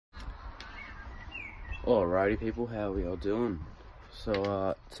Alrighty people, how are we all doing?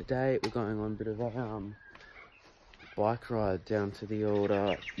 So today we're going on a bit of a bike ride down to the old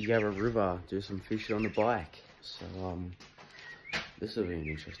Yarra River, do some fishing on the bike. So this will be an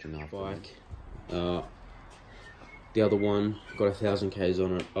interesting bike. The other one got 1,000 k's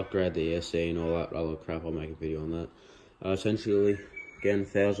on it, upgrade the ESC and all that other crap. I'll make a video on that. Essentially, again,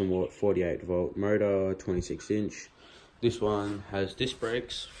 1000 watt, 48 volt motor, 26 inch. This one has disc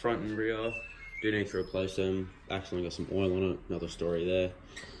brakes, front and rear. Do need to replace them. Accidentally got some oil on it, another story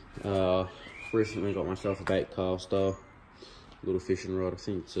there. Recently got myself a bait caster, little fishing rod. I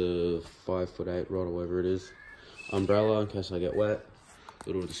think it's a 5'8" rod or whatever it is. Umbrella in case I get wet.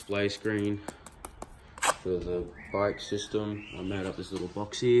 Little display screen for the bike system. I made up this little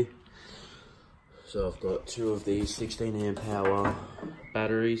box here. So I've got two of these 16 amp hour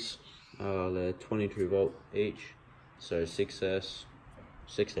batteries. They're 22 volt each, so 6S.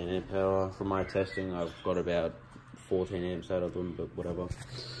 16 amp hour. From my testing, I've got about 14 amps out of them, but whatever.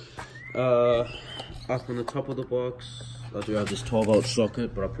 Up on the top of the box, I do have this 12 volt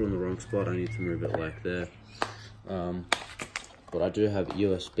socket, but I put it in the wrong spot. I need to move it like there. But I do have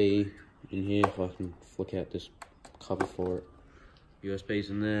USB in here, if I can flick out this cover for it. USB's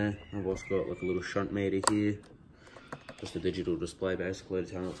in there. I've also got like a little shunt meter here. Just a digital display basically to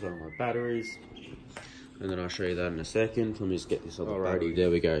tell me what's going on with my batteries. And then I'll show you that in a second. Let me just get this other battery.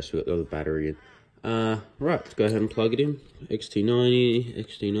 There we go, so we got the other battery in. Right, let's go ahead and plug it in.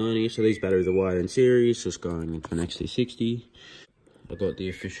 XT90. So these batteries are wired in series, just going into an XT60. I've got the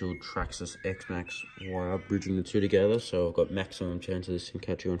official Traxxas X-Max wire bridging the two together, so I've got maximum chance of this thing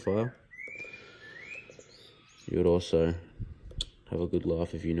catching on fire. You would also have a good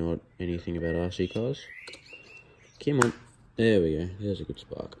laugh if you know anything about RC cars. Come on. There we go, there's a good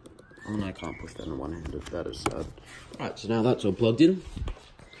spark. Oh no, I can't push that on one-handed, that is sad. Right, so now that's all plugged in.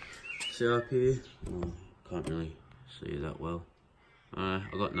 See up here? Oh, can't really see that well. I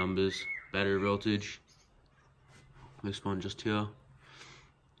got numbers, battery voltage. This one just here.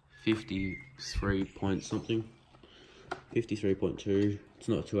 53 point something. 53.2. It's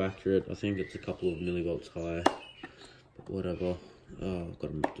not too accurate. I think it's a couple of millivolts higher. But whatever. Oh, I've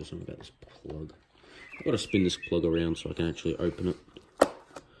got to do something about this plug. I've got to spin this plug around so I can actually open it.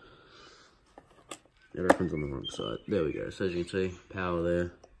 It opens on the wrong side. There we go. So as you can see, power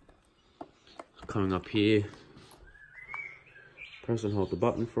there. Coming up here. Press and hold the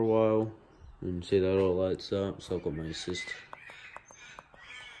button for a while. And see that all lights up. So I've got my assist.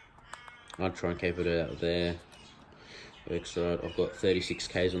 I'll try and keep it out there. Extra. I've got 36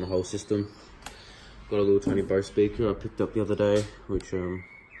 k's on the whole system. Got a little Tony Bose speaker I picked up the other day, which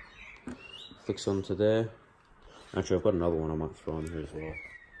flicks onto there. Actually, I've got another one I might throw on here as well.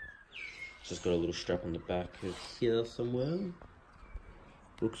 Just got a little strap on the back here somewhere.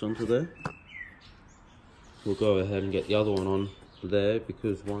 Hooks onto there. We'll go ahead and get the other one on there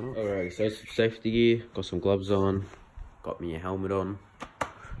because why not? Alright, so it's safety gear. Got some gloves on. Got me a helmet on.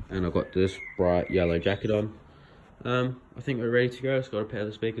 And I've got this bright yellow jacket on. I think we're ready to go. Just got to pair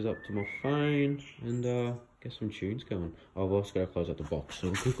the speakers up to my phone and get some tunes going. I've also got to close out the box, so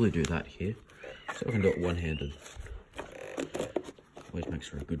we'll quickly do that here. So I can do it one-handed. Always makes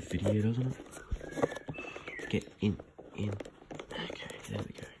for a good video, doesn't it? Get in. Okay, there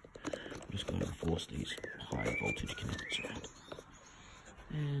we go. I'm just going to force these high voltage connectors around.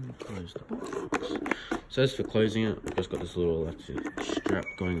 And close the box. So as for closing it, I've just got this little electric strap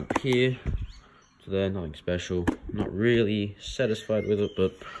going up here to there, nothing special. Not really satisfied with it,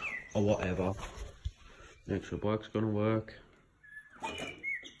 but oh, whatever. Make sure the bike's gonna work.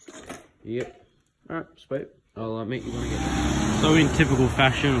 Yep. Alright, sweet. I'll meet you when I get there. So in typical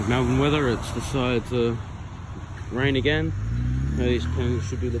fashion of Melbourne weather, it's decided to rain again. Now these pens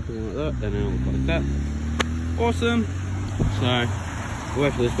should be looking like that. They now look like that. Awesome. So we'll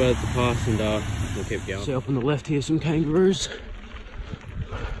wait for this weather to pass and we'll keep going. See up on the left here, some kangaroos.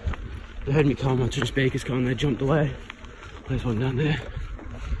 They heard me coming, my two speakers coming, they jumped away. There's one down there.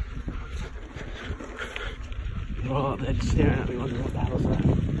 They're all up there just staring at me wondering what the hell's that.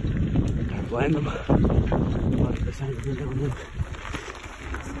 Don't blame them. I'll do the same thing down there.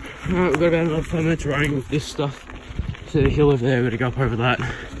 Alright, we've got about another 5 minutes running with this stuff. See the hill over there, we're gonna go up over that.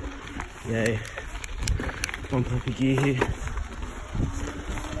 Yay. One pack of gear here.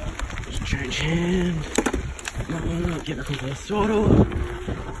 Just change hand. Get back onto the throttle.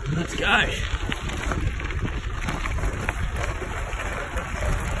 Let's go. I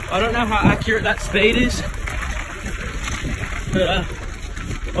don't know how accurate that speed is, but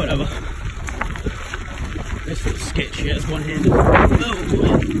whatever. This looks sketchy as one-handed. Oh,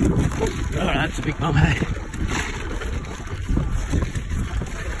 that's a big bum, hey.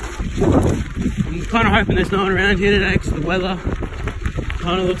 I'm kind of hoping there's no one around here today because the weather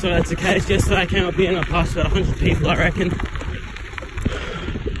kind of looks like that's the case. Yesterday I came up here and I passed about 100 people, I reckon.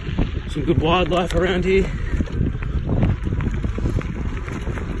 Some good wildlife around here.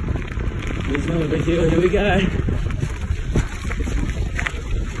 There's another big hill, here we go.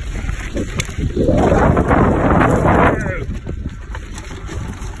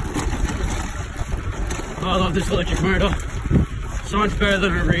 Oh, I love this electric motor. So much better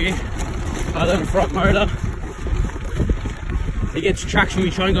than a front motor. It gets traction when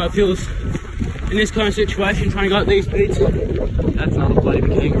you try and go up hills. In this kind of situation, trying to go up these speeds, that's not a bloody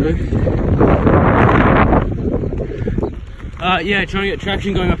kangaroo. Yeah, trying to get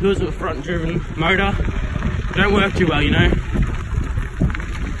traction going up hills with a front driven motor don't work too well, you know.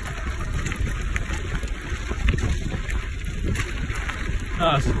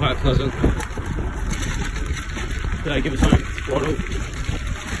 Oh, this is quite pleasant. Give it time. Throttle.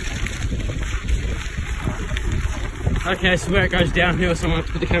 Okay, so where it goes downhill, so I'm going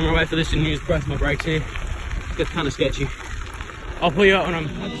to put the camera away for this and use both my brakes here. It gets kind of sketchy. I'll pull you up when I'm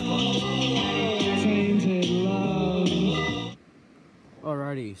at the spot.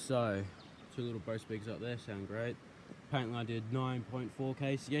 Alrighty, so 2 little Bose Bigs up there, sound great. Apparently I did 9.4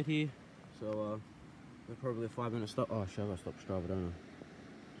 k's to get here, so probably a 5-minute stop. Oh, shit, I gotta stop Strava, don't I?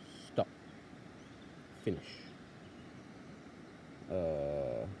 Stop. Finish.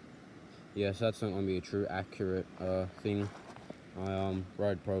 Yeah, so that's not going to be a true accurate thing. I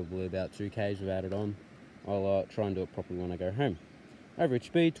rode probably about 2 k's without it on. I'll try and do it properly when I go home. Average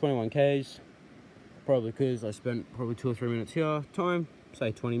speed 21 k's, probably because I spent probably 2 or 3 minutes here. Time,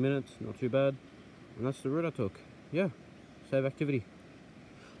 say 20 minutes, not too bad. And that's the route I took. Yeah, save activity.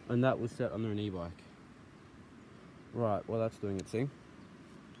 And that was set under an e-bike. Right, well that's doing its thing.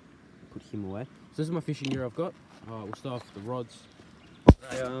 Put him away. So this is my fishing gear I've got. We'll start off with the rods.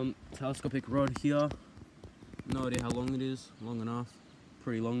 A telescopic rod here. No idea how long it is. Long enough.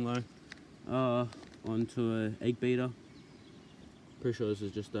 Pretty long though. Onto an egg beater. Pretty sure this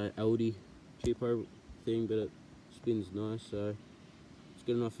is just a Aldi cheapo thing, but it spins nice, so it's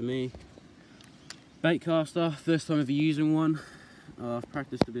good enough for me. Bait caster. First time ever using one. I've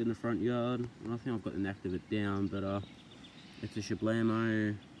practiced a bit in the front yard. I think I've got the knack of it down, but it's a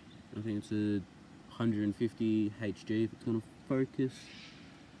Shablamo. I think it's a 150 HG if it's going to focus.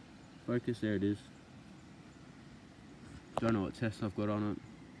 There it is. Don't know what test I've got on it.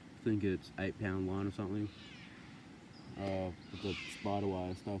 I think it's 8-pound line or something. With the spider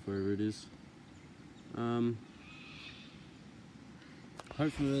wire stuff, wherever it is.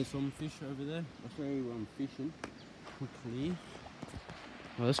 Hopefully there's some fish over there. I'll show you where I'm fishing quickly.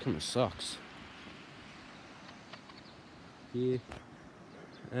 Oh, this kind of sucks. Here.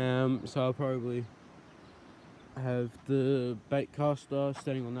 So I'll probably have the bait caster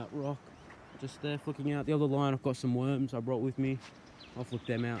standing on that rock just there flicking out. The other line I've got some worms I brought with me. I'll flick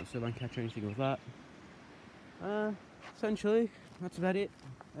them out so I don't catch anything with that. Essentially that's about it.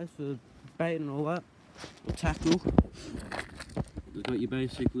 As for bait and all that, or tackle, you've got your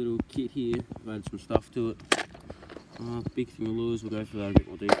basic little kit here. I've added some stuff to it. Big thing of lures, we'll go through that in a bit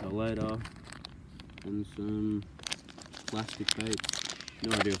more detail later. And some plastic baits.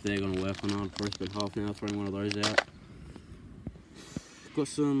 No idea if they're going to work or not. I've probably spent half an hour throwing one of those out. Got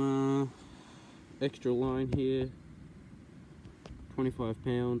some extra line here,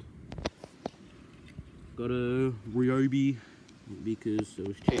 25-pound. Got a Ryobi because it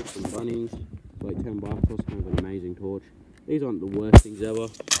was cheap from Bunnings, like $10. Also kind of an amazing torch. These aren't the worst things ever.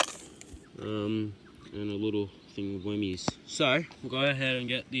 And a little thing of Wemmies. So we'll go ahead and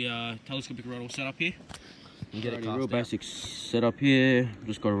get the telescopic rod all set up here. And get it real basic setup here.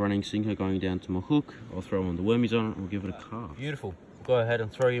 Just got a running sinker going down to my hook. I'll throw on the wormies on it and we'll give it a cast. Beautiful. Go ahead and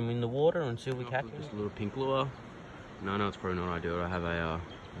throw him in the water and see if we catch him. Just a little pink lure. No, it's probably not ideal. I have a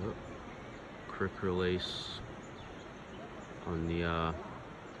crick release on the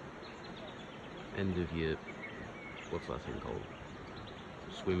end of your, what's that thing called?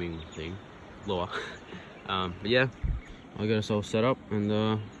 Swimming thing. Lure. But yeah, I'll get us all set up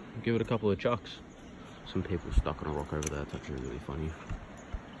and give it a couple of chucks. Some people stuck on a rock over there. It's actually really funny.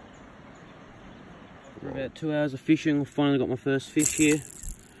 For about 2 hours of fishing, I finally got my first fish here.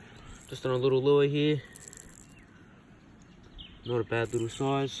 Just on a little lure here. Not a bad little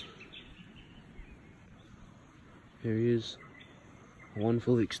size. Here he is. One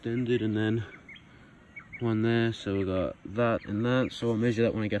fully extended and then one there. So we got that and that. So I'll measure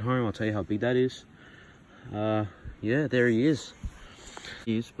that when I get home. I'll tell you how big that is. Yeah, there he is.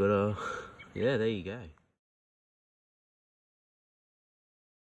 But yeah, there you go.